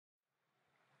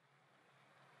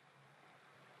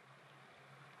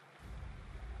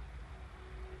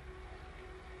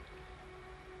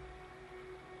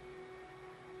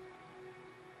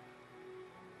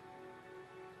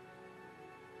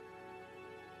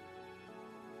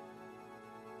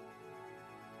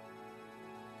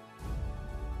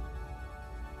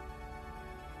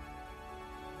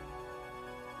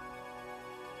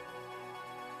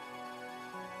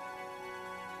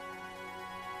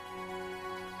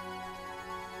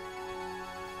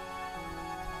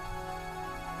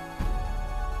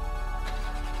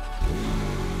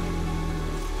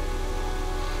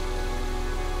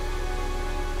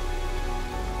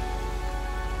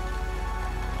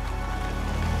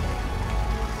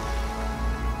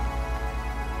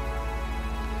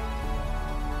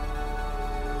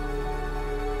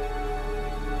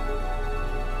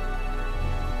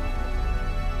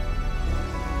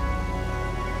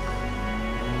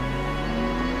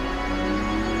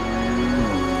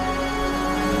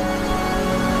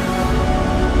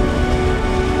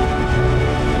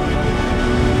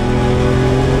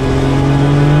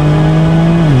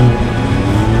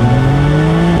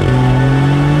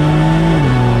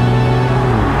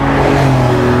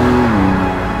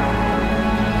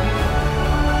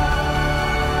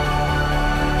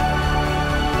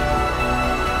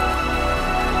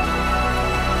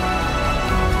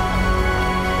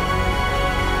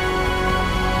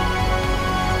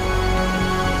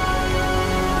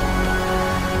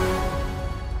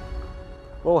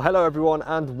Well, hello everyone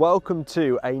and welcome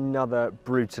to another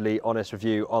brutally honest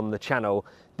review on the channel.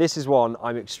 This is one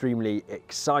I'm extremely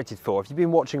excited for. If you've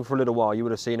been watching for a little while, you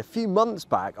would have seen a few months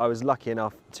back I was lucky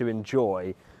enough to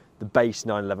enjoy the base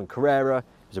 911 Carrera. It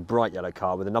was a bright yellow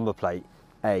car with a number plate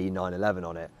A911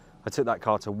 on it. I took that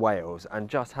car to Wales and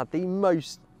just had the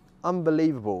most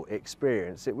unbelievable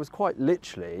experience. It was quite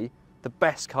literally the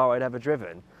best car I'd ever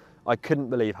driven. I couldn't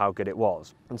believe how good it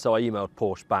was. And so I emailed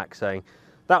Porsche back saying,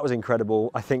 that was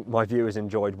incredible. I think my viewers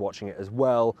enjoyed watching it as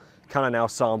well. Can I now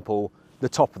sample the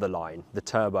top of the line, the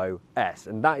Turbo S?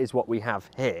 And that is what we have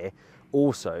here,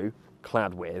 also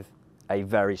clad with a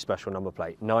very special number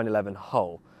plate, 911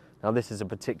 Hull. Now this is a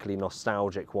particularly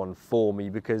nostalgic one for me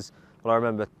because, well, I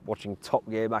remember watching Top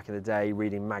Gear back in the day,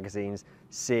 reading magazines,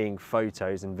 seeing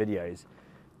photos and videos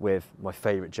with my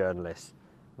favourite journalists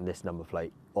and this number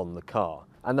plate on the car.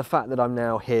 And the fact that I'm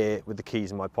now here with the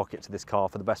keys in my pocket to this car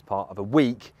for the best part of a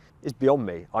week is beyond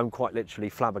me. I'm quite literally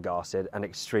flabbergasted and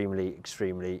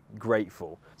extremely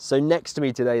grateful. So next to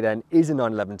me today then is a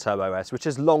 911 Turbo S, which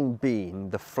has long been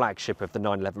the flagship of the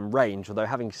 911 range. Although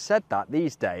having said that,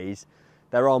 these days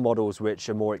there are models which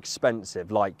are more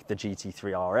expensive, like the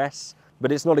GT3 RS,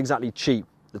 but it's not exactly cheap,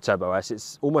 the Turbo S.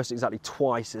 It's almost exactly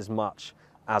twice as much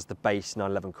as the base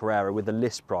 911 Carrera, with a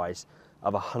list price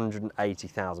of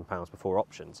 £180,000 before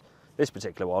options. This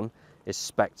particular one is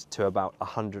spec'd to about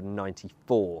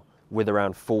 194 with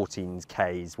around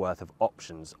 14K's worth of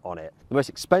options on it. The most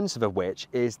expensive of which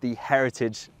is the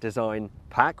Heritage Design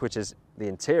Pack, which is the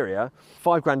interior.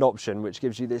 £5 option, which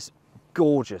gives you this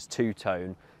gorgeous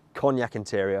two-tone cognac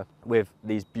interior with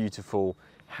these beautiful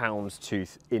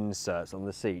houndstooth inserts on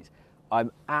the seat.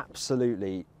 I'm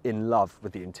absolutely in love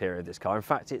with the interior of this car. In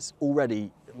fact, it's already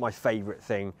my favourite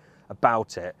thing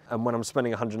about it. And when I'm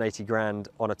spending 180 grand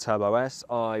on a Turbo S,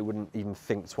 I wouldn't even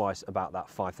think twice about that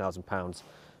 £5,000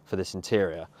 for this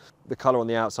interior. The colour on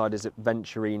the outside is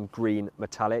aventurine green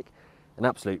metallic, an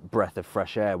absolute breath of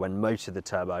fresh air when most of the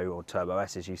Turbo or Turbo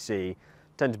S's you see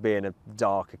tend to be in a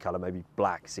darker colour. Maybe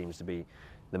black seems to be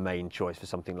the main choice for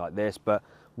something like this, but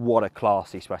what a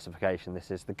classy specification this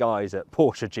is. The guys at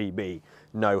Porsche GB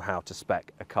know how to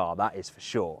spec a car, that is for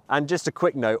sure. And just a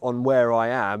quick note on where I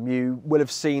am, you will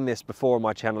have seen this before on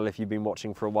my channel if you've been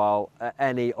watching for a while. At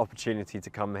any opportunity to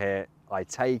come here, I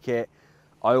take it.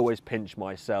 I always pinch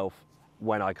myself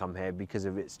when I come here because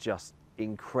of its just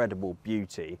incredible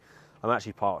beauty. I'm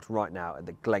actually parked right now at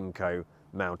the Glencoe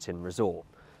Mountain Resort,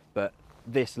 but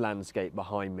this landscape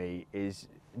behind me is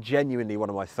genuinely one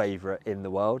of my favourite in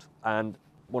the world, and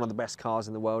one of the best cars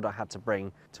in the world I had to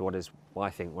bring to what is, I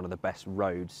think, one of the best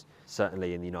roads,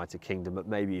 certainly in the United Kingdom, but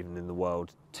maybe even in the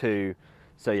world too.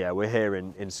 So yeah, we're here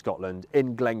in Scotland,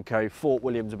 in Glencoe. Fort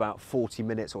William's about 40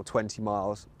 minutes or 20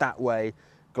 miles that way.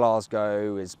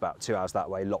 Glasgow is about 2 hours that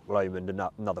way, Loch Lomond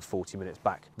another 40 minutes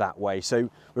back that way. So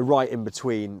we're right in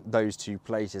between those two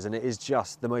places, and it is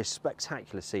just the most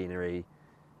spectacular scenery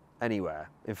anywhere.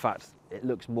 In fact, it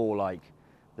looks more like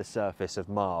the surface of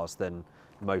Mars than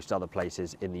most other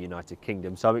places in the United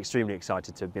Kingdom. So I'm extremely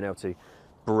excited to have been able to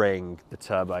bring the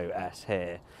Turbo S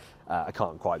here. I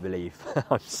can't quite believe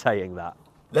I'm saying that.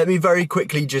 Let me very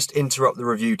quickly just interrupt the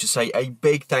review to say a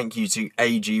big thank you to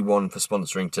AG1 for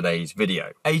sponsoring today's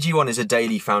video. AG1 is a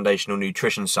daily foundational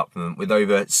nutrition supplement with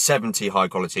over 70 high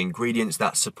quality ingredients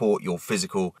that support your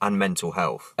physical and mental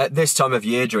health. At this time of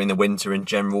year, during the winter in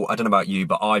general, I don't know about you,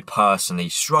 but I personally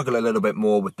struggle a little bit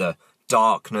more with the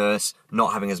darkness,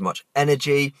 not having as much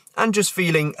energy, and just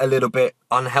feeling a little bit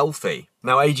unhealthy.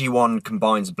 Now, AG1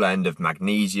 combines a blend of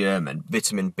magnesium and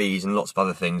vitamin Bs and lots of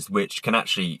other things which can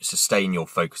actually sustain your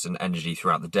focus and energy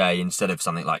throughout the day instead of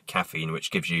something like caffeine,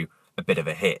 which gives you a bit of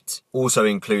a hit. Also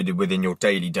included within your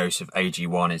daily dose of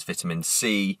AG1 is vitamin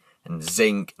C and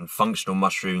zinc and functional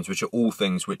mushrooms, which are all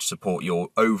things which support your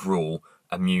overall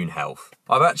immune health.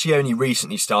 I've actually only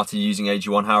recently started using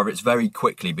AG1, however, it's very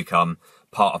quickly become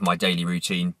part of my daily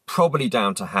routine, probably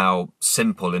down to how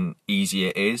simple and easy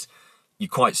it is. You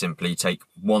quite simply take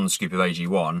 1 scoop of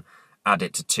AG1, add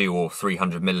it to 200 or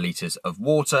 300 millilitres of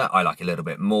water, I like a little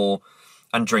bit more,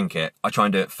 and drink it. I try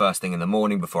and do it first thing in the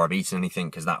morning before I've eaten anything,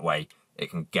 because that way it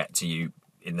can get to you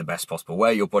in the best possible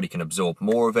way. Your body can absorb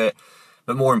more of it.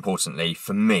 But more importantly,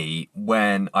 for me,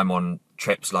 when I'm on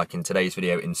trips like in today's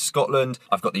video in Scotland,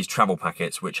 I've got these travel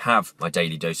packets which have my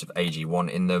daily dose of AG1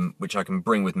 in them, which I can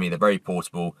bring with me. They're very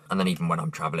portable, and then even when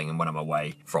I'm traveling and when I'm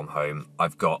away from home,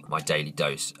 I've got my daily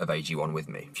dose of AG1 with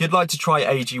me. If you'd like to try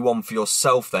AG1 for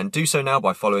yourself, then do so now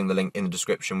by following the link in the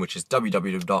description, which is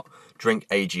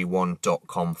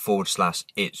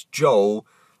www.drinkag1.com/it's Joel.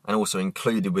 And also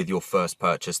included with your first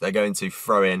purchase, they're going to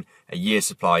throw in a year's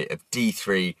supply of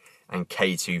D3 and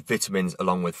K2 vitamins,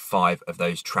 along with 5 of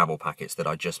those travel packets that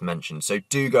I just mentioned. So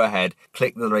do go ahead,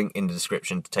 click the link in the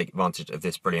description to take advantage of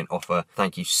this brilliant offer.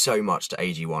 Thank you so much to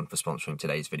AG1 for sponsoring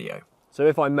today's video. So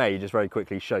if I may just very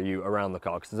quickly show you around the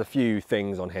car, because there's a few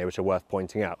things on here which are worth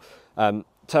pointing out.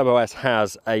 Turbo S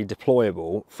has a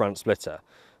deployable front splitter.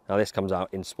 Now this comes out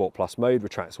in Sport Plus mode,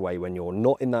 retracts away when you're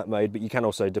not in that mode, but you can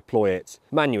also deploy it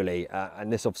manually,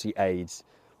 and this obviously aids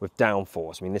with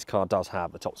downforce. I mean, this car does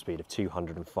have a top speed of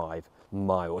 205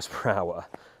 miles per hour,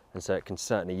 and so it can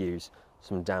certainly use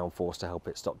some downforce to help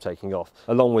it stop taking off.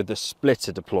 Along with the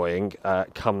splitter deploying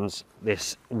comes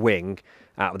this wing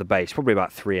out of the base, probably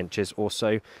about 3 inches or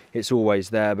so. It's always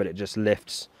there, but it just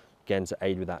lifts again to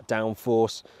aid with that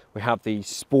downforce. We have the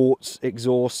sports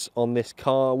exhausts on this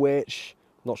car, which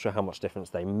I'm not sure how much difference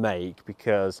they make,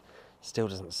 because it still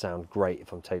doesn't sound great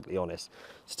if I'm totally honest.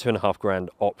 It's a £2.5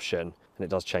 option, and it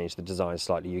does change the design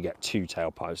slightly. You get 2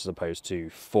 tailpipes as opposed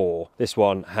to 4. This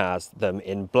one has them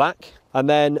in black. And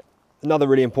then another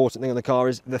really important thing on the car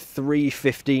is the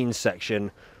 315 section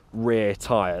rear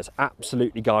tyres.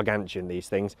 Absolutely gargantuan, these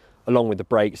things, along with the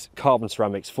brakes. Carbon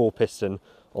ceramics, 4 piston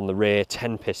on the rear,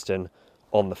 10 piston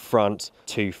on the front,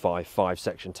 255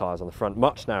 section tyres on the front,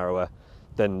 much narrower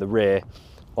than the rear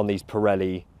on these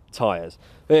Pirelli tyres.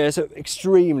 Yeah, it's an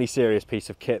extremely serious piece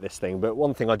of kit, this thing, but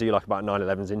one thing I do like about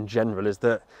 911s in general is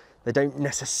that they don't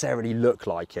necessarily look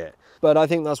like it. But I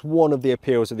think that's one of the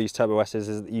appeals of these Turbo S's,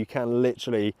 is that you can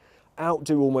literally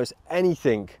outdo almost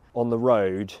anything on the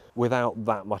road without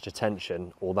that much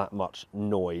attention or that much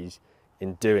noise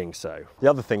in doing so. The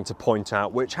other thing to point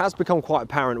out, which has become quite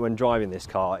apparent when driving this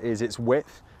car, is its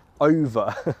width,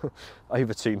 over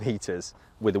 2 meters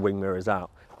with the wing mirrors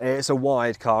out. It's a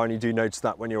wide car, and you do notice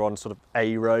that when you're on sort of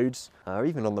A roads, or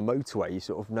even on the motorway, you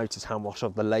sort of notice how much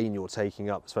of the lane you're taking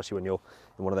up, especially when you're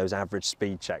in one of those average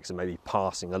speed checks and maybe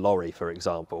passing a lorry, for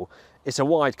example. It's a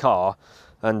wide car,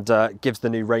 and gives the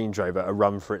new Range Rover a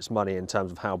run for its money in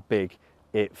terms of how big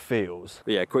it feels.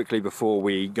 But yeah, quickly before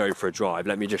we go for a drive,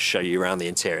 let me just show you around the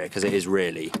interior, because it is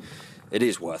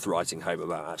worth writing home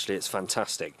about, actually. It's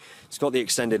fantastic. It's got the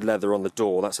extended leather on the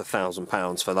door. That's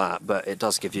 £1,000 for that, but it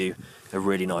does give you a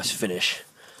really nice finish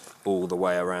all the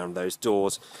way around those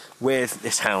doors, with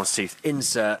this houndstooth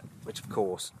insert, which of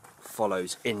course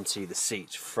follows into the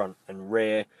seats front and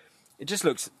rear. It just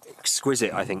looks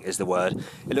exquisite, I think is the word.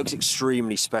 It looks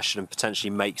extremely special and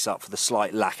potentially makes up for the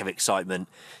slight lack of excitement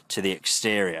to the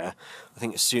exterior. I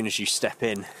think as soon as you step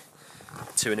in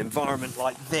to an environment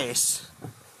like this,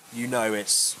 you know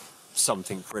it's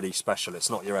something pretty special. It's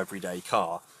not your everyday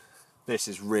car. This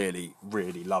is really,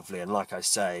 really lovely, and like I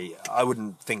say, I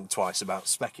wouldn't think twice about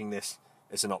speccing this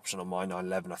as an option on my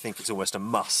 911. I think it's almost a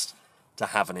must to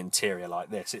have an interior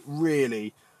like this. It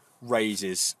really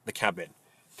raises the cabin.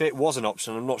 If it was an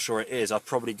option, I'm not sure it is, I'd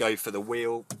probably go for the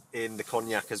wheel in the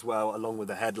cognac as well, along with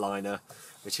the headliner,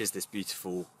 which is this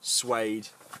beautiful suede.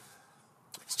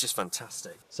 It's just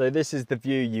fantastic. So this is the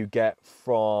view you get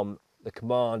from the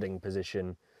commanding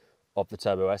position of the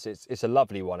Turbo S. It's a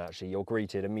lovely one, actually. You're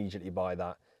greeted immediately by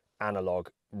that analog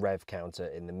rev counter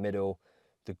in the middle,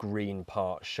 the green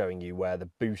part showing you where the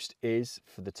boost is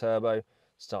for the turbo.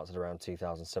 Starts at around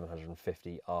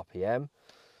 2,750 RPM.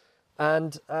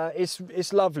 And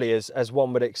it's lovely, as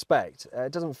one would expect.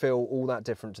 It doesn't feel all that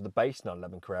different to the base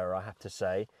 911 Carrera, I have to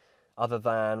say, other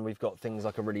than we've got things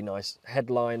like a really nice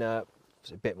headliner,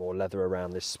 a bit more leather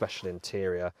around this special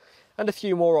interior, and a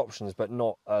few more options, but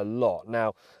not a lot.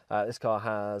 Now, this car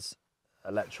has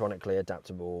electronically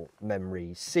adaptable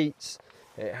memory seats.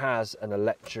 It has an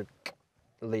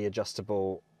electrically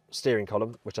adjustable steering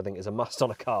column, which I think is a must on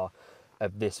a car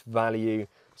of this value.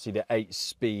 See the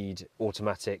 8-speed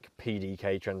automatic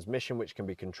PDK transmission, which can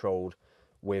be controlled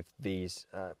with these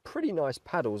pretty nice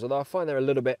paddles, although I find they're a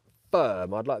little bit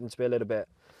firm. I'd like them to be a little bit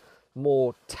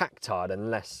more tactile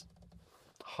and less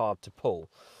hard to pull.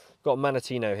 Got a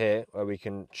Manatino here where we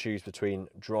can choose between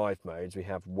drive modes. We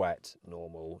have wet,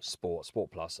 normal, sport,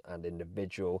 sport plus, and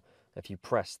individual. If you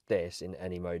press this in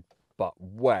any mode but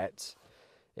wet,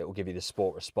 it will give you the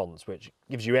sport response, which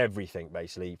gives you everything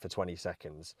basically for 20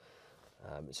 seconds.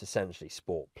 It's essentially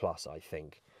Sport Plus, I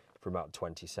think, for about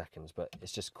 20 seconds, but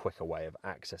it's just a quicker way of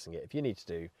accessing it if you need to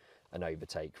do an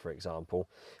overtake, for example.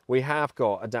 We have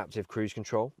got adaptive cruise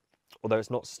control, although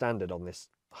it's not standard on this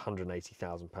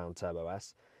 £180,000 Turbo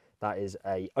S. That is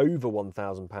a over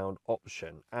 £1,000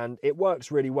 option, and it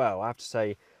works really well. I have to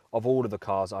say, of all of the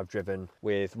cars I've driven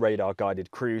with radar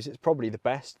guided cruise, it's probably the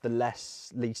best, the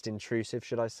least intrusive,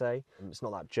 should I say. It's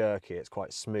not that jerky, it's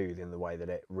quite smooth in the way that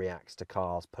it reacts to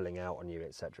cars pulling out on you,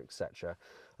 etc, etc.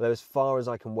 Although as far as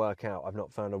I can work out, I've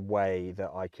not found a way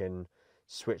that I can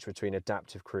switch between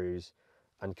adaptive cruise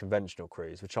and conventional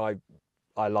cruise, which I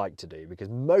like to do, because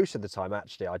most of the time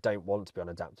actually I don't want to be on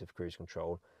adaptive cruise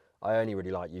control. I only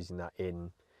really like using that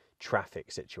in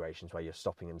traffic situations where you're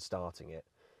stopping and starting it.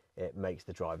 It makes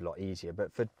the drive a lot easier.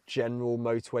 But for general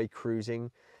motorway cruising,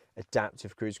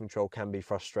 adaptive cruise control can be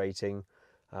frustrating,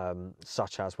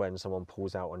 such as when someone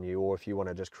pulls out on you, or if you want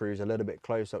to just cruise a little bit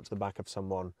close up to the back of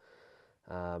someone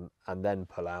and then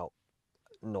pull out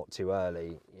not too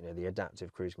early. You know, the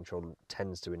adaptive cruise control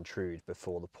tends to intrude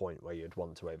before the point where you'd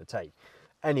want to overtake.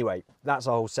 Anyway, that's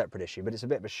a whole separate issue, but it's a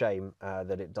bit of a shame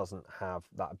that it doesn't have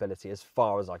that ability as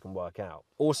far as I can work out.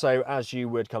 Also, as you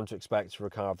would come to expect for a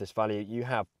car of this value, you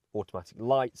have automatic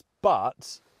lights,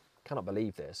 but I cannot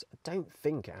believe this, I don't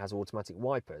think it has automatic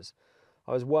wipers.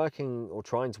 I was working or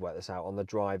trying to work this out on the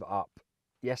drive up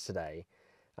yesterday,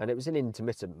 and it was in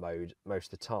intermittent mode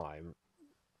most of the time,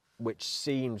 which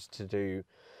seems to do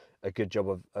a good job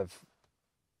of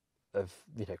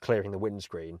you know, clearing the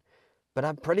windscreen. But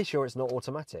I'm pretty sure it's not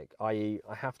automatic, i.e.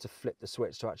 I have to flip the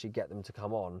switch to actually get them to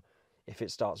come on if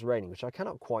it starts raining, which I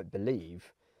cannot quite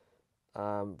believe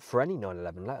for any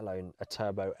 911, let alone a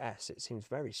Turbo S. It seems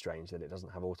very strange that it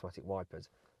doesn't have automatic wipers.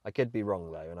 I could be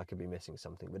wrong though, and I could be missing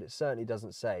something, but it certainly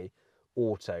doesn't say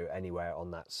auto anywhere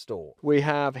on that store. We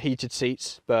have heated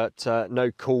seats, but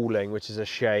no cooling, which is a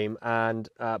shame, and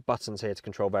buttons here to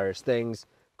control various things.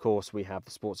 Of course, we have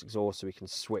the sports exhaust, so we can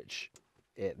switch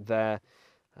it there.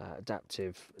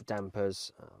 Adaptive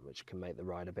dampers, which can make the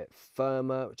ride a bit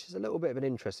firmer, which is a little bit of an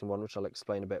interesting one, which I'll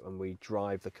explain a bit when we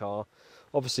drive the car.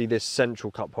 Obviously, this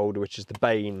central cup holder, which is the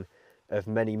bane of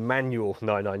many manual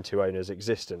 992 owners'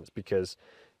 existence, because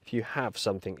if you have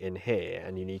something in here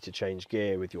and you need to change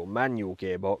gear with your manual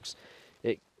gearbox,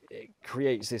 it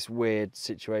creates this weird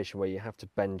situation where you have to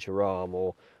bend your arm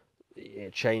or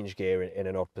change gear in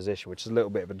an odd position, which is a little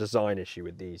bit of a design issue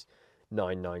with these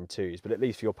 992s. But at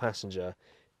least for your passenger,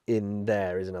 in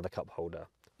there is another cup holder.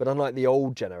 But unlike the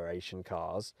old generation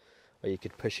cars, where you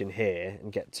could push in here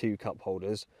and get two cup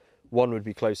holders, one would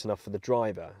be close enough for the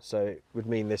driver, so it would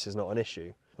mean this is not an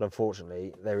issue. But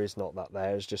unfortunately, there is not that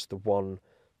there, it's just the one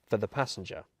for the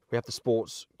passenger. We have the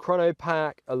sports chrono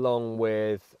pack, along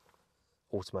with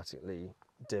automatically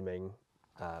dimming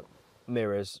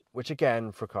mirrors, which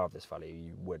again, for a car of this value,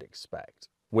 you would expect.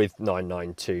 With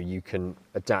 992, you can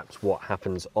adapt what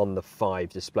happens on the 5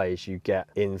 displays you get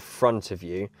in front of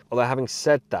you. Although having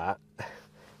said that,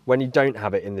 when you don't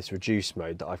have it in this reduced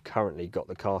mode that I've currently got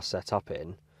the car set up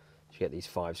in, you get these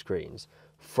 5 screens.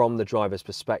 From the driver's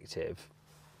perspective,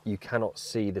 you cannot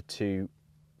see the 2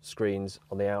 screens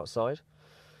on the outside.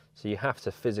 So you have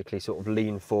to physically sort of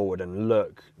lean forward and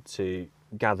look to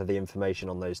gather the information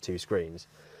on those 2 screens.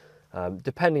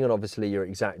 Depending on obviously your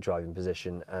exact driving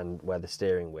position and where the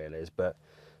steering wheel is, but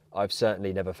I've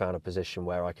certainly never found a position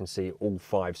where I can see all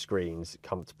 5 screens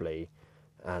comfortably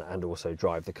and also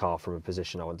drive the car from a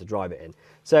position I want to drive it in.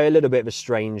 So a little bit of a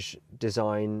strange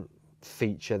design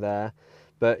feature there,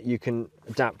 but you can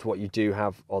adapt what you do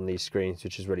have on these screens,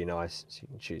 which is really nice. So you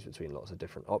can choose between lots of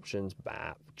different options,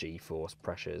 BAP, G-force,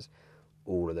 pressures,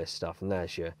 all of this stuff. And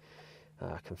there's your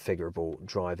configurable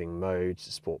driving modes.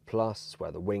 Sport Plus is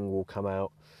where the wing will come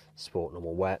out, Sport,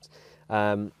 normal, wet,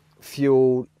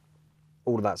 fuel,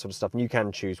 all of that sort of stuff. And you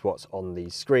can choose what's on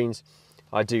these screens.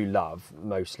 I do love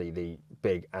mostly the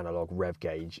big analog rev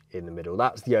gauge in the middle.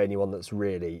 That's the only one that's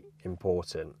really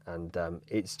important, and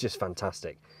it's just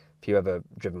fantastic. If you've ever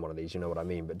driven one of these, you know what I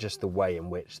mean, but just the way in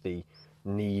which the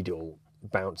needle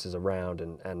bounces around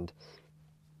and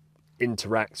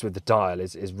interacts with the dial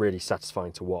is really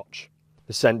satisfying to watch.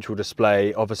 The central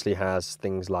display obviously has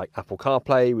things like Apple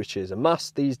CarPlay, which is a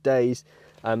must these days.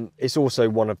 It's also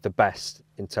one of the best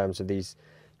in terms of these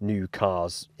new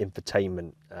cars'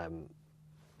 infotainment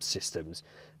systems.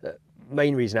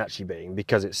 Main reason actually being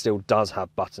because it still does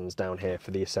have buttons down here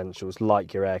for the essentials,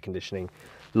 like your air conditioning,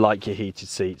 like your heated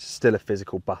seats, still a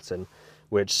physical button,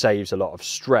 which saves a lot of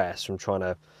stress from trying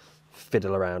to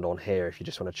fiddle around on here if you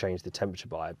just want to change the temperature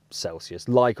by Celsius,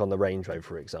 like on the Range Rover,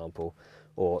 for example,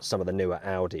 or some of the newer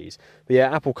Audis. But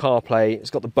yeah, Apple CarPlay, it's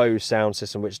got the Bose sound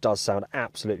system, which does sound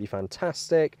absolutely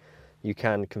fantastic. You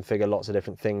can configure lots of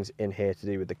different things in here to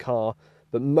do with the car,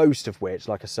 but most of which,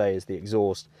 like I say, is the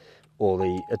exhaust or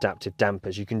the adaptive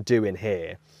dampers you can do in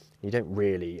here. You don't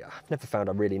really, I've never found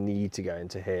I really need to go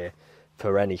into here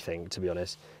for anything, to be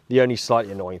honest. The only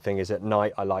slightly annoying thing is at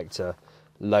night I like to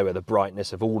lower the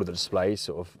brightness of all of the displays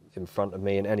sort of in front of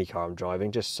me in any car I'm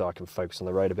driving, just so I can focus on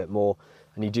the road a bit more.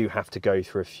 And you do have to go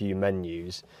through a few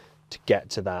menus to get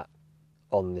to that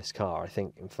on this car. I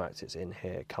think, in fact, it's in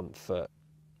here, comfort.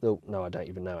 Oh, no, I don't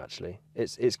even know, actually.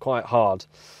 It's quite hard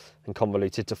and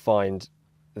convoluted to find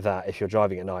that if you're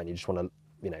driving at night and you just want to,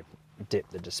 you know, dip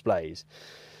the displays.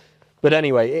 But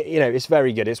anyway, you know, it's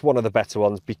very good. It's one of the better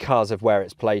ones because of where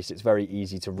it's placed. It's very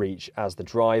easy to reach as the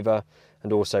driver,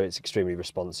 and also it's extremely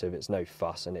responsive. It's no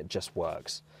fuss, and it just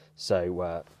works.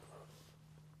 So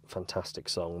fantastic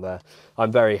song there.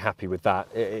 I'm very happy with that.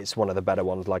 It's one of the better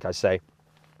ones, like I say.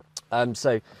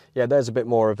 So yeah, there's a bit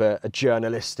more of a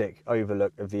journalistic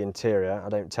overlook of the interior. I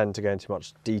don't tend to go into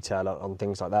much detail on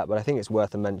things like that, but I think it's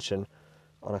worth a mention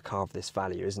on a car of this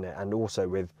value, isn't it? And also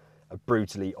with a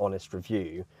brutally honest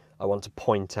review, I want to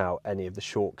point out any of the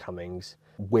shortcomings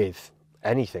with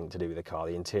anything to do with the car,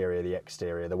 the interior, the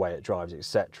exterior, the way it drives,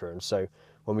 etc. And so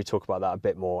when we talk about that a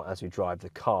bit more as we drive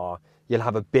the car, you'll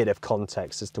have a bit of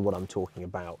context as to what I'm talking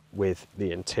about with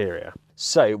the interior.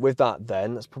 So with that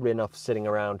then, that's probably enough sitting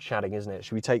around chatting, isn't it?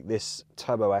 Should we take this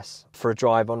Turbo S for a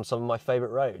drive on some of my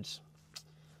favourite roads?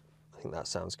 I think that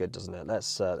sounds good, doesn't it?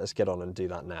 Let's get on and do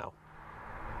that now.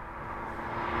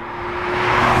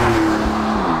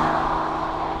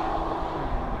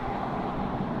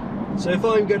 So if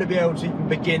I'm going to be able to even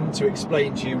begin to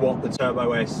explain to you what the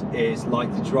Turbo S is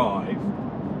like to drive,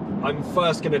 I'm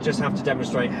first going to just have to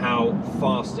demonstrate how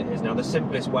fast it is. Now, the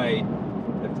simplest way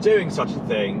of doing such a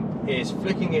thing is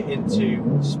flicking it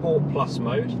into Sport Plus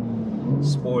mode,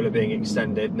 spoiler being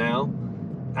extended now,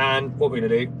 and what we're going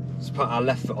to do is put our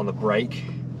left foot on the brake,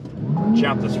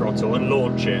 jab the throttle and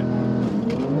launch it.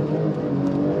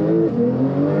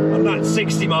 And that's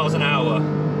 60 miles an hour.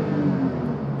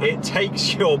 It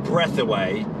takes your breath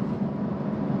away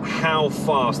how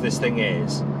fast this thing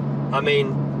is. I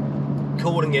mean,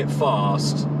 calling it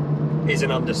fast is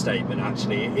an understatement,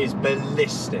 actually. It is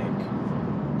ballistic.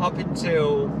 Up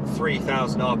until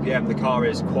 3,000 RPM, the car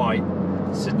is quite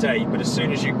sedate, but as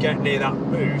soon as you get near that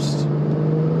boost,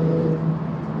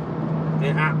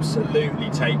 it absolutely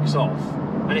takes off.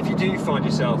 And if you do find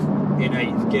yourself in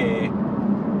 8th gear,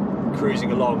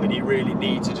 cruising along, and you really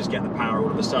need to just get the power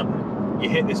all of a sudden, you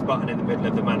hit this button in the middle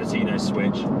of the Manettino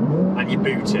switch and you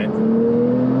boot it,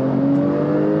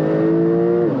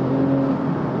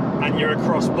 and you're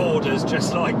across borders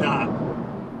just like that.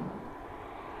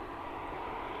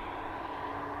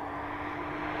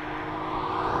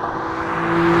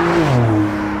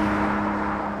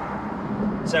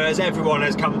 So as everyone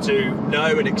has come to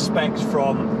know and expect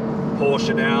from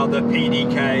Porsche now, the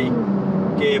PDK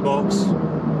gearbox,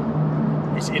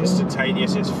 it's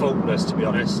instantaneous, it's faultless, to be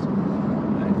honest.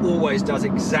 Always does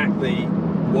exactly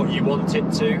what you want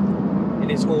it to. In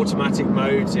its automatic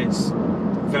modes, it's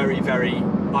very, very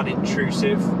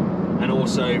unintrusive and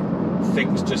also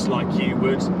thinks just like you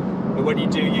would. But when you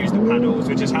do use the pedals,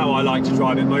 which is how I like to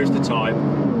drive it most of the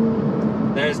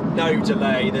time, there's no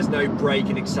delay, there's no brake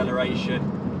and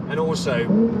acceleration, and also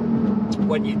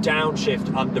when you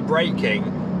downshift under braking,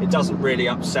 it doesn't really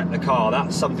upset the car.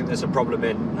 That's something that's a problem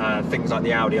in things like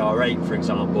the Audi R8, for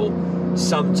example.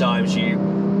 Sometimes you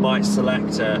might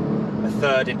select a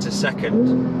third into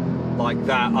second like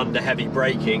that under heavy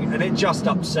braking, and it just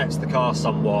upsets the car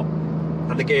somewhat,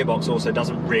 and the gearbox also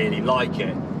doesn't really like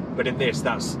it. But in this,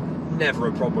 that's never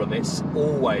a problem. It's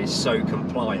always so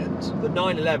compliant. The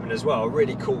 911 as well, a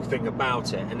really cool thing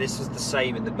about it, and this is the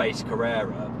same in the base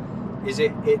Carrera, is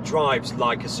it drives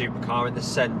like a supercar in the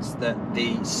sense that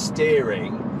the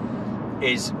steering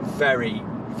is very,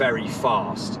 very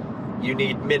fast. You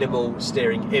need minimal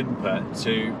steering input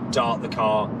to dart the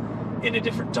car in a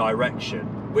different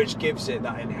direction, which gives it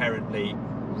that inherently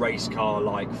race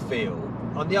car-like feel.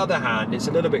 On the other hand, it's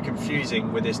a little bit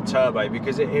confusing with this turbo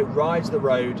because it rides the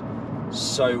road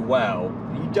so well.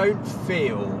 You don't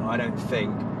feel, I don't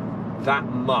think, that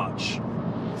much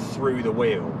through the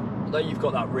wheel. Although you've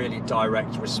got that really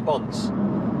direct response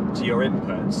to your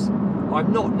inputs,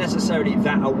 I'm not necessarily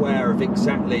that aware of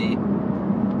exactly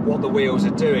what the wheels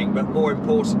are doing, but more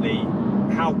importantly,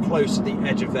 how close to the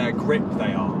edge of their grip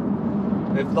they are.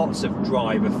 With lots of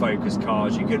driver-focused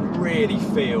cars, you can really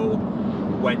feel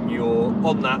when you're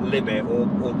on that limit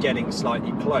or getting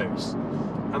slightly close.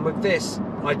 And with this,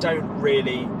 I don't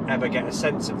really ever get a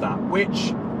sense of that,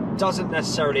 which doesn't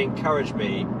necessarily encourage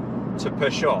me to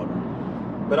push on.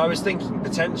 But I was thinking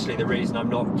potentially the reason I'm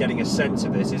not getting a sense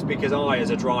of this is because I, as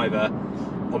a driver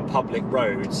on public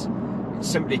roads,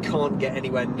 simply can't get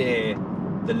anywhere near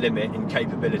the limit in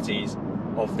capabilities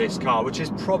of this car, which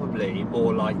is probably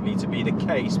more likely to be the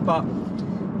case, but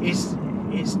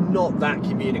it's not that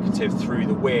communicative through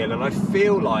the wheel, and I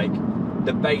feel like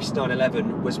the base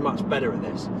 911 was much better at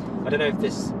this. I don't know if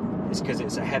this is because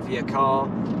it's a heavier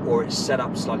car or it's set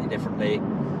up slightly differently,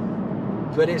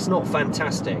 but it's not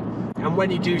fantastic. And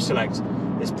when you do select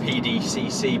this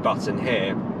PDCC button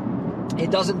here,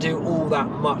 it doesn't do all that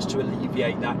much to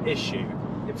alleviate that issue.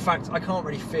 In fact, I can't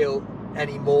really feel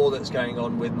any more that's going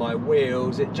on with my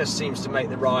wheels. It just seems to make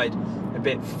the ride a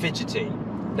bit fidgety.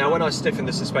 Now, when I stiffened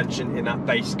the suspension in that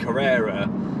base Carrera,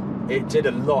 it did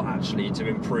a lot actually to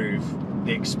improve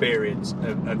the experience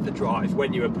of the drive.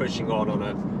 When you were pushing on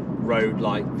a road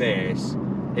like this,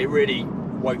 it really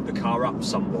woke the car up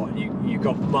somewhat. You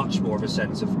got much more of a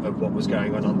sense of what was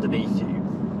going on underneath you.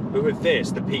 But with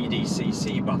this, the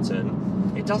PDCC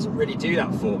button, it doesn't really do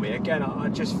that for me. Again, I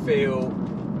just feel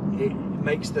it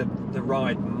makes the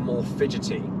ride more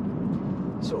fidgety.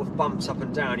 Sort of bumps up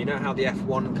and down. You know how the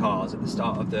F1 cars at the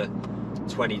start of the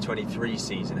 2023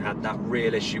 season had that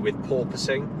real issue with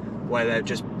porpoising, where they'd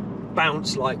just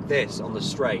bounce like this on the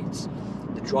straights.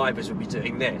 The drivers would be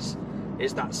doing this.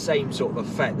 It's that same sort of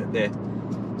effect that the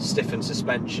stiffened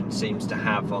suspension seems to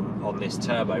have on this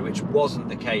turbo, which wasn't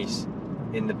the case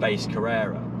in the base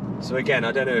Carrera. So again,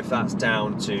 I don't know if that's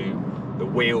down to the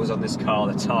wheels on this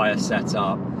car, the tyre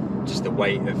setup, just the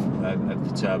weight of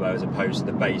the turbo as opposed to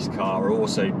the base car, or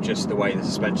also just the way the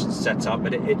suspension's set up,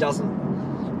 but it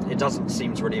doesn't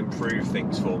seem to really improve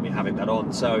things for me having that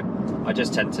on, so I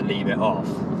just tend to leave it off.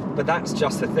 But that's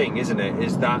just the thing, isn't it,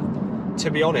 is that, to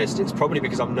be honest, it's probably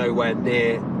because I'm nowhere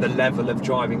near the level of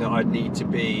driving that I'd need to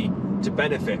be to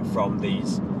benefit from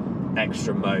these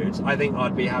extra modes. I think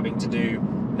I'd be having to do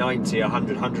 90,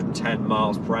 100, 110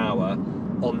 miles per hour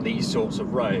on these sorts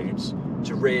of roads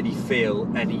to really feel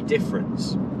any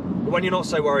difference. But when you're not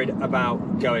so worried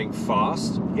about going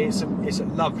fast, it's a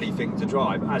lovely thing to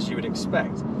drive, as you would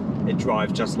expect. It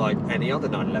drives just like any other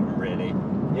 911 really.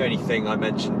 The only thing I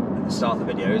mentioned at the start of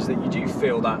the video is that you do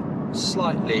feel that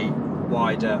slightly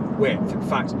wider width. In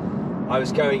fact, I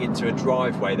was going into a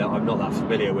driveway that I'm not that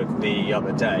familiar with the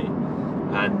other day,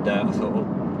 and I thought,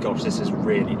 oh gosh, this is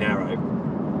really narrow.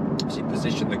 So you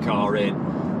positioned the car in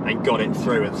and got it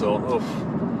through and thought, oh,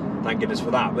 thank goodness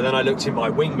for that. But then I looked in my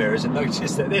wing mirrors and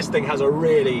noticed that this thing has a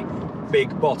really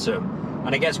big bottom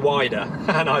and it gets wider,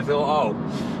 and I thought, oh,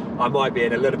 I might be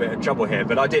in a little bit of trouble here.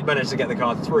 But I did manage to get the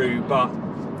car through, but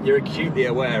you're acutely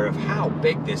aware of how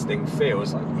big this thing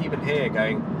feels. Like even here,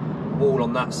 going wall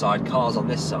on that side, cars on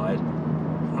this side,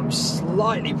 I'm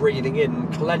slightly breathing in,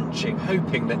 clenching,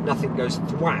 hoping that nothing goes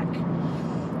thwack.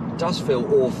 It does feel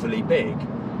awfully big.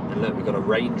 And look, we've got a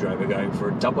Range Rover going for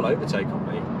a double overtake on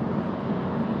me.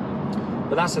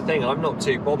 But that's the thing, I'm not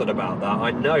too bothered about that.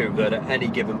 I know that at any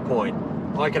given point,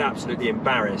 I could absolutely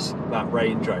embarrass that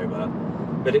Range Rover,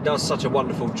 but it does such a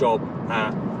wonderful job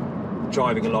at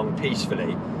driving along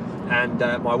peacefully. And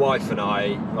my wife and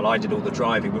I, well, I did all the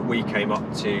driving, but we came up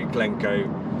to Glencoe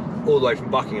all the way from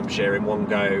Buckinghamshire in one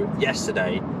go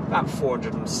yesterday, about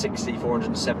 460,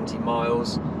 470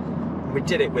 miles. We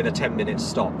did it with a 10-minute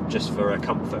stop just for a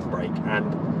comfort break,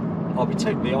 and I'll be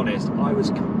totally honest, I was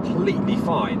completely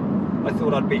fine. I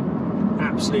thought I'd be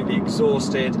absolutely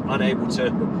exhausted, unable to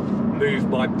move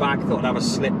my back, thought I'd have a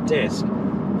slipped disc,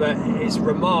 but it's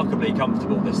remarkably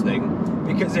comfortable, this thing,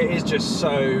 because it is just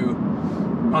so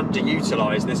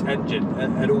underutilised, this engine,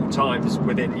 at all times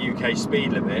within UK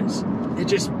speed limits. It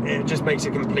just makes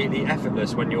it completely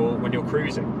effortless when you're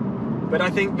cruising. But I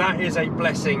think that is a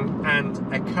blessing and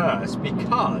a curse,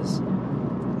 because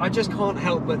I just can't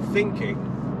help but thinking,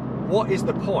 what is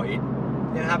the point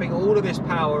in having all of this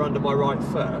power under my right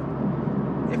foot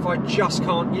if I just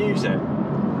can't use it?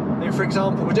 I mean, for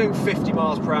example, we're doing 50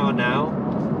 miles per hour now,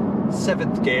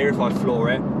 7th gear if I floor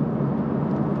it,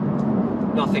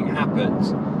 nothing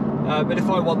happens. But if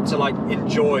I want to like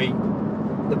enjoy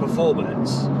the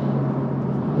performance,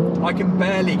 I can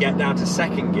barely get down to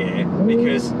 2nd gear,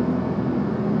 because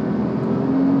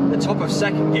the top of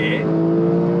 2nd gear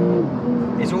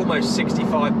is almost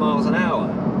 65 miles an hour.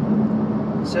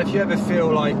 So if you ever feel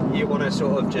like you want to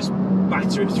sort of just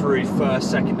batter it through 1st,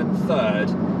 2nd and 3rd,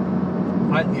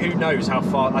 who knows how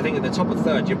far. I think at the top of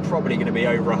 3rd you're probably going to be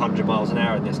over 100 miles an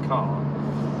hour in this car.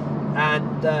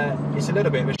 And it's a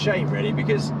little bit of a shame really,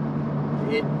 because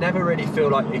it never really feel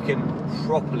like you can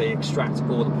properly extract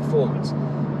all the performance.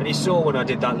 And you saw when I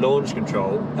did that launch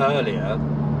control earlier,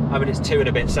 I mean, it's 2 and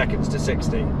a bit seconds to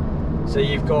 60. So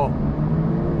you've got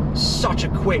such a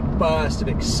quick burst of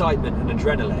excitement and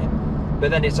adrenaline,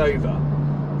 but then it's over.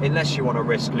 Unless you want to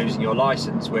risk losing your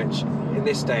license, which in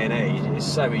this day and age is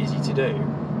so easy to do.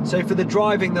 So for the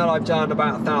driving that I've done,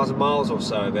 about 1,000 miles or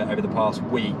so of it over the past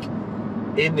week,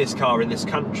 in this car, in this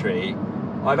country,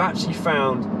 I've actually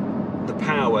found the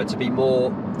power to be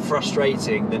more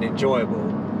frustrating than enjoyable,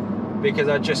 because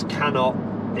I just cannot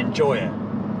enjoy it.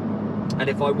 And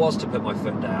if I was to put my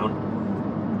foot down,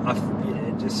 I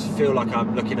just feel like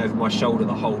I'm looking over my shoulder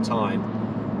the whole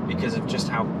time, because of just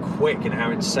how quick and how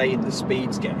insane the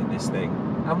speeds get in this thing.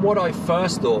 And what I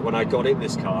first thought when I got in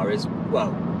this car is,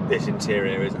 well, this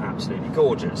interior is absolutely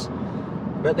gorgeous.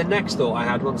 But the next thought I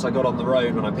had once I got on the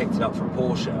road when I picked it up from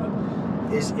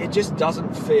Porsche is it just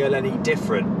doesn't feel any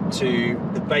different to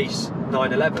the base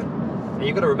 911. And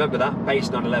you've got to remember that base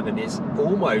 911 is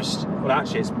almost, well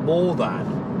actually it's more than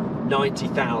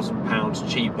 £90,000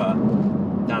 cheaper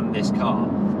than this car.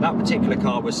 That particular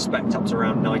car was spec'd up to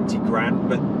around 90 grand,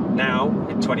 but now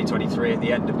in 2023, at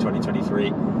the end of 2023,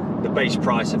 the base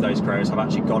price of those Carreras have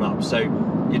actually gone up. So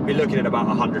you'd be looking at about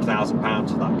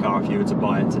 £100,000 for that car if you were to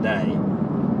buy it today.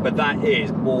 But that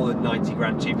is more than 90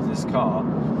 grand cheaper than this car.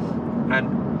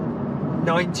 And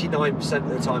 99% of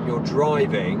the time you're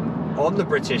driving on the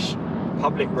British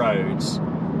public roads,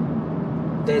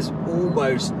 there's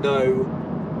almost no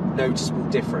noticeable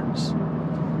difference.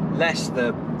 Less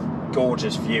the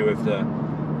gorgeous view of the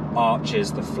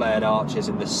arches, the flared arches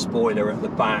and the spoiler at the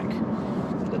back,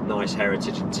 the nice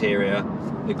heritage interior,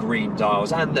 the green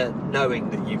dials, and the knowing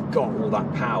that you've got all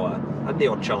that power and the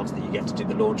odd chance that you get to do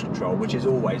the launch control, which is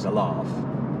always a laugh.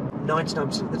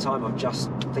 99% of the time I'm just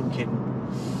thinking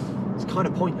it's kind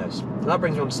of pointless. And that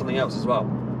brings me on to something else as well.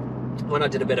 When I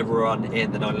did a bit of a run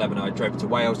in the 911, I drove to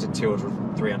Wales, did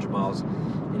 200, 300 miles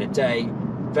in a day,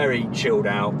 very chilled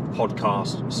out,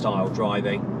 podcast style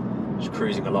driving, just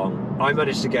cruising along. I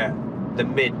managed to get the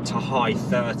mid to high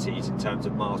 30s in terms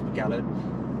of miles per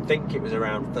gallon. I think it was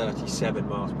around 37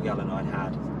 miles per gallon I'd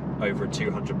had over a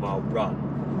 200 mile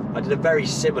run. I did a very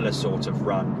similar sort of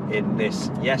run in this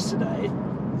yesterday, a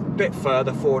bit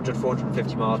further, 400,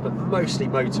 450 miles, but mostly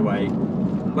motorway,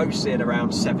 mostly at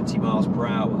around 70 miles per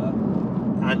hour.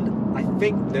 And I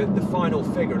think the final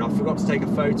figure, and I forgot to take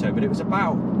a photo, but it was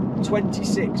about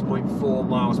 26.4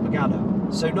 miles per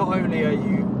gallon. So not only are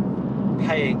you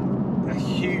paying a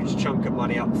huge chunk of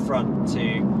money up front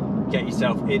to get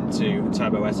yourself into a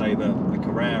Turbo S over a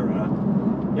Carrera,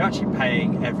 you're actually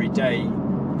paying every day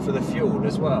for the fuel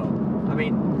as well. I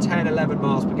mean, 10, 11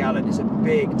 miles per gallon is a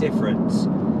big difference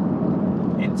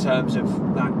in terms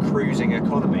of that cruising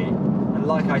economy. And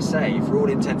like I say, for all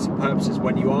intents and purposes,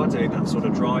 when you are doing that sort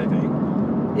of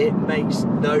driving, it makes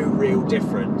no real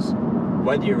difference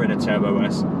whether you're in a Turbo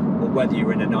S or whether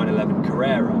you're in a 911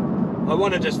 Carrera. I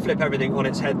want to just flip everything on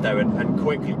its head though and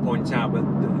quickly point out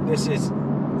that this is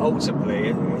ultimately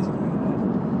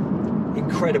an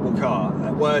incredible car.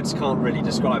 Words can't really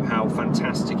describe how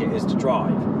fantastic it is to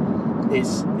drive.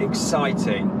 It's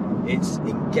exciting, it's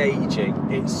engaging,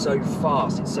 it's so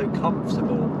fast, it's so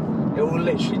comfortable. It will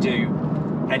literally do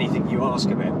anything you ask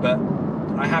of it, but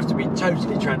I have to be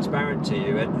totally transparent to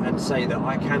you and say that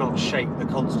I cannot shake the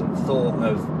constant thought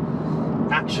of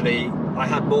actually I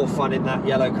had more fun in that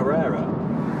yellow Carrera.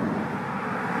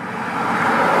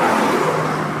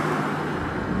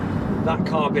 That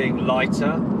car being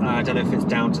lighter, I don't know if it's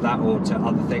down to that or to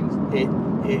other things,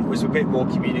 it was a bit more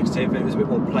communicative, it was a bit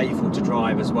more playful to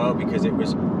drive as well because it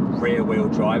was rear wheel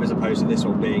drive as opposed to this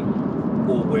one being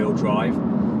all wheel drive.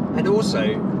 And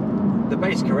also, the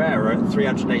base Carrera at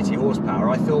 380 horsepower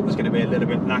I thought was going to be a little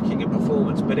bit lacking in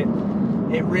performance, but it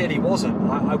really wasn't.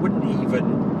 I wouldn't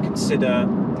even consider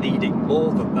needing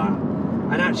more than that.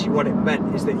 And actually what it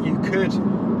meant is that you could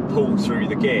pull through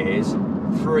the gears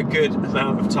for a good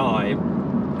amount of time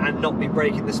and not be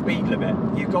breaking the speed limit.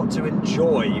 You've got to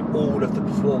enjoy all of the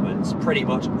performance pretty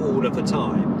much all of the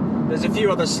time. There's a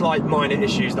few other slight minor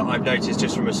issues that I've noticed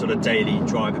just from a sort of daily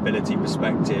drivability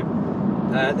perspective.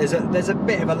 There's a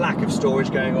bit of a lack of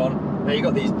storage going on. Now you've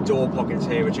got these door pockets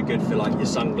here which are good for like your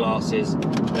sunglasses,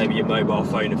 maybe your mobile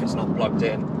phone if it's not plugged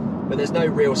in, but there's no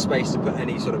real space to put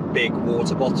any sort of big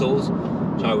water bottles,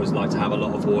 which I always like to have a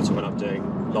lot of water when I'm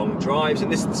doing long drives,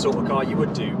 and this is the sort of car you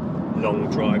would do long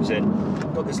drives in.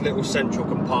 Got this little central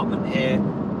compartment here,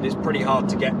 and it's pretty hard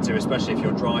to get to, especially if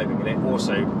you're driving, and it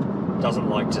also doesn't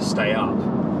like to stay up.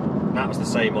 That was the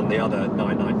same on the other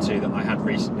 992 that I had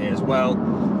recently as well.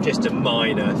 Just a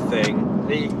minor thing.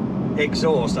 The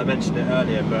exhaust, I mentioned it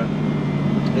earlier, but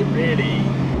it really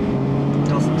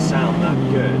doesn't sound that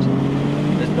good.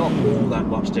 There's not all that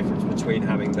much difference between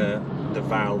having the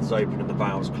valves open and the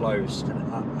valves closed.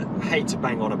 And I hate to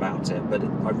bang on about it, but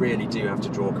I really do have to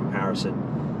draw a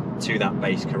comparison to that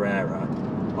base Carrera.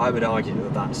 I would argue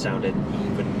that that sounded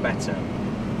even better.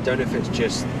 Don't know if it's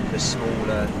just the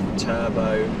smaller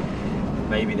turbo,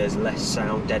 maybe there's less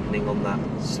sound deadening on that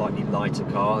slightly lighter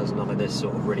car, there's none of this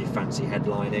sort of really fancy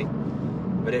headlining,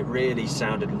 but it really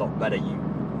sounded a lot better. You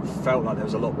felt like there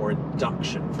was a lot more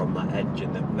induction from that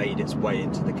engine that made its way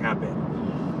into the cabin,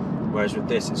 whereas with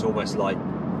this it's almost like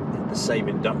the same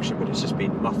induction but it's just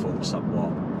been muffled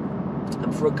somewhat.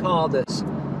 And for a car that's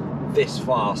this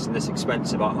fast and this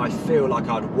expensive, I feel like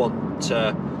I'd want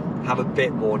to have a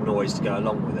bit more noise to go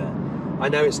along with it. I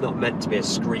know it's not meant to be a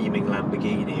screaming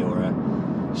Lamborghini or a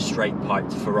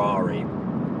straight-piped Ferrari,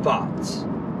 but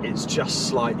it's just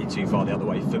slightly too far the other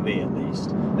way, for me at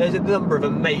least. There's a number of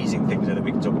amazing things that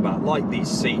we can talk about, like these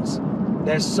seats.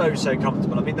 They're so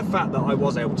comfortable. I mean, the fact that I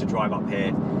was able to drive up here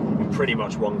in pretty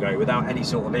much one go without any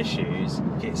sort of issues,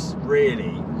 it's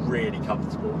really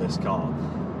comfortable, this car.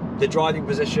 The driving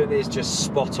position is just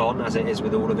spot on, as it is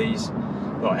with all of these,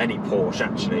 well, any Porsche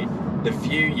actually. The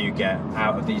view you get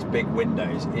out of these big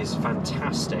windows is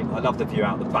fantastic. I love the view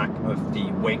out the back of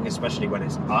the wing, especially when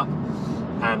it's up,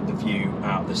 and the view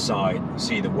out the side. You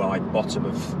see the wide bottom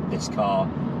of this car,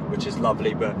 which is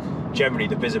lovely, but generally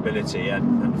the visibility,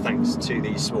 and thanks to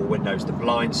these small windows, the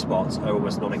blind spots are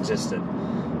almost non-existent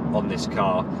on this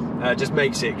car. Just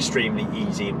makes it extremely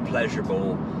easy and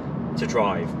pleasurable to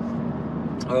drive.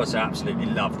 I also absolutely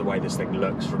love the way this thing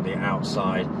looks from the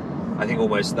outside. I think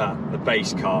almost that the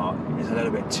base car is a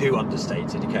little bit too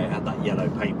understated. Okay, it had that yellow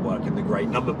paintwork and the great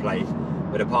number plate,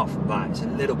 but apart from that, it's a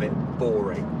little bit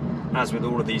boring. As with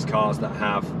all of these cars that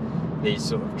have these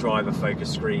sort of driver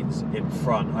focus screens in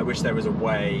front, I wish there was a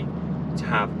way to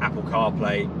have Apple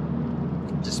CarPlay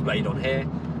displayed on here.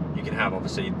 You can have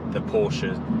obviously the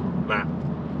Porsche map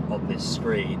on this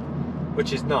screen,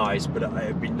 which is nice, but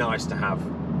it'd be nice to have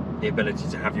the ability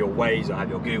to have your Waze or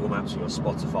have your Google Maps or your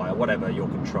Spotify or whatever you're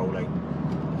controlling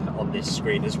on this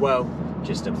screen as well.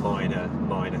 Just a minor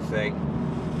thing.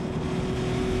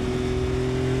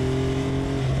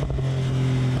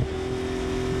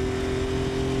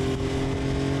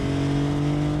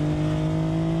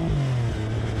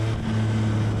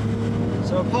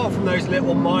 So apart from those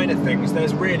little minor things,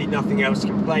 there's really nothing else to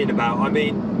complain about. I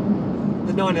mean,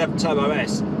 the 911 Turbo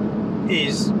S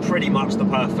is pretty much the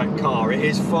perfect car. It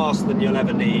is faster than you'll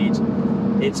ever need.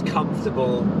 It's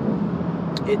comfortable.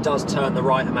 It does turn the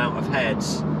right amount of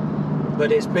heads.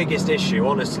 But its biggest issue,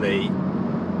 honestly,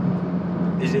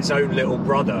 is its own little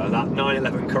brother, that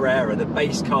 911 Carrera, the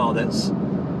base car that's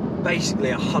basically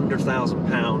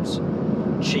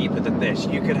 £100,000 cheaper than this.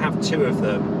 You could have two of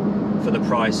them for the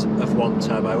price of one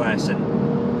Turbo S,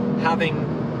 and having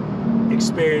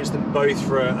experienced them both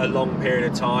for a long period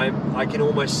of time, I can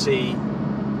almost see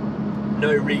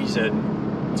no reason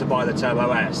to buy the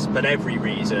Turbo S, but every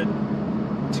reason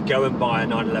to go and buy a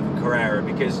 911 Carrera,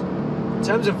 because in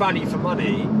terms of value for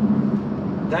money,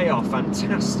 they are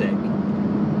fantastic.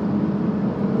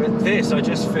 But this, I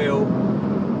just feel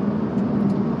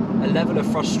a level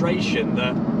of frustration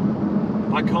that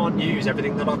I can't use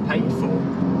everything that I've paid for.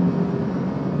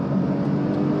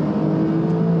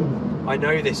 I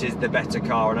know this is the better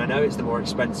car, and I know it's the more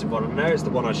expensive one, and I know it's the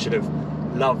one I should have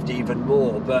loved even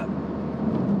more, but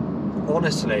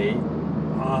honestly,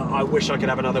 I wish I could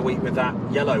have another week with that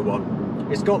yellow one.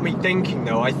 It's got me thinking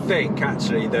though, I think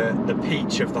actually the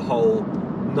peach of the whole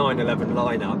 911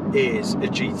 lineup is a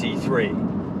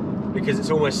GT3, because it's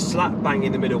almost slap bang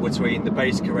in the middle between the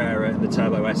base Carrera and the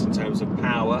Turbo S in terms of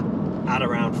power, at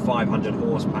around 500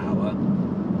 horsepower.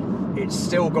 It's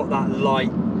still got that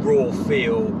light, raw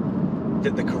feel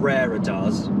that the Carrera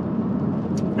does,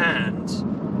 and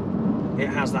it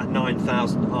has that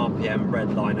 9,000 RPM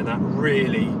red line and that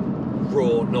really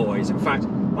raw noise. In fact,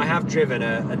 I have driven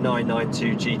a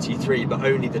 992 GT3, but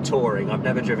only the touring. I've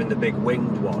never driven the big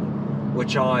winged one,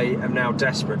 which I am now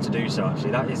desperate to do so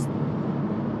actually. That is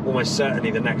almost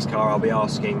certainly the next car I'll be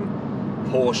asking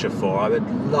Porsche for. I would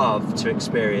love to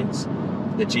experience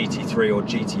the GT3 or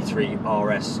GT3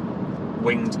 RS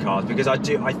winged cars, because I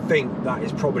think that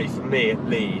is probably, for me at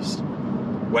least,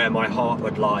 where my heart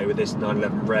would lie with this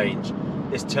 911 range.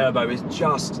 This turbo is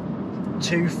just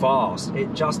too fast.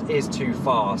 It just is too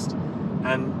fast,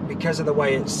 and because of the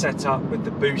way it's set up with the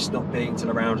boost not being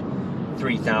till around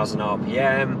 3,000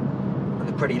 RPM and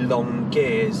the pretty long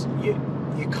gears, you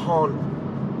can't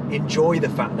enjoy the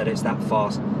fact that it's that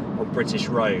fast on British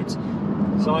roads.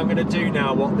 So I'm going to do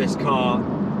now what this car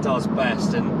does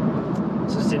best, and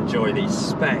just enjoy these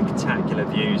spectacular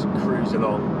views and cruise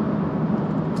along.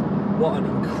 What an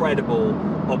incredible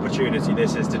opportunity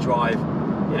this is to drive,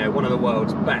 you know, one of the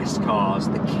world's best cars,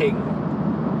 the king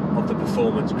of the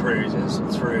performance cruisers,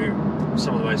 through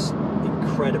some of the most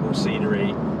incredible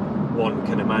scenery one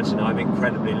can imagine. I'm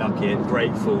incredibly lucky and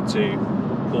grateful to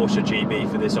Porsche GB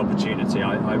for this opportunity.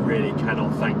 I really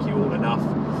cannot thank you all enough,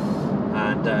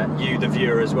 and you, the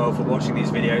viewer, as well, for watching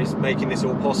these videos, making this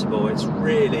all possible. It's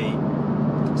really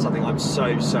something I'm so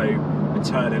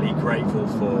eternally grateful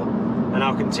for, and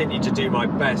I'll continue to do my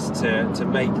best to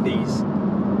make these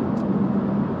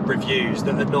reviews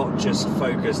that are not just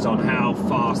focused on how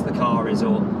fast the car is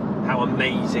or how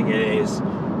amazing it is,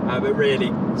 but really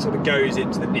sort of goes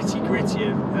into the nitty-gritty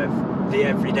of the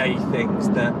everyday things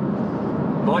that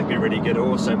might be really good,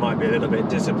 also might be a little bit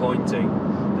disappointing.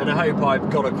 And I hope I've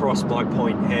got across my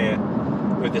point here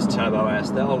with this Turbo S,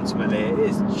 that ultimately it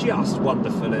is just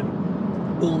wonderful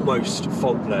and almost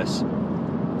faultless,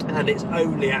 and its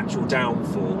only actual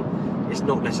downfall is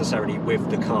not necessarily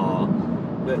with the car,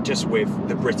 but just with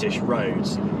the British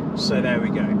roads. So there we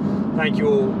go. Thank you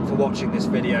all for watching this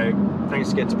video.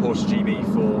 Thanks again to Porsche GB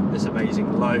for this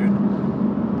amazing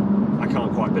loan. I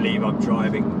can't quite believe I'm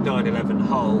driving 911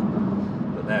 Hull,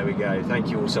 but there we go. Thank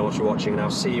you all so much for watching, and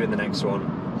I'll see you in the next one,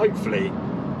 hopefully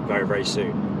very, very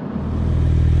soon.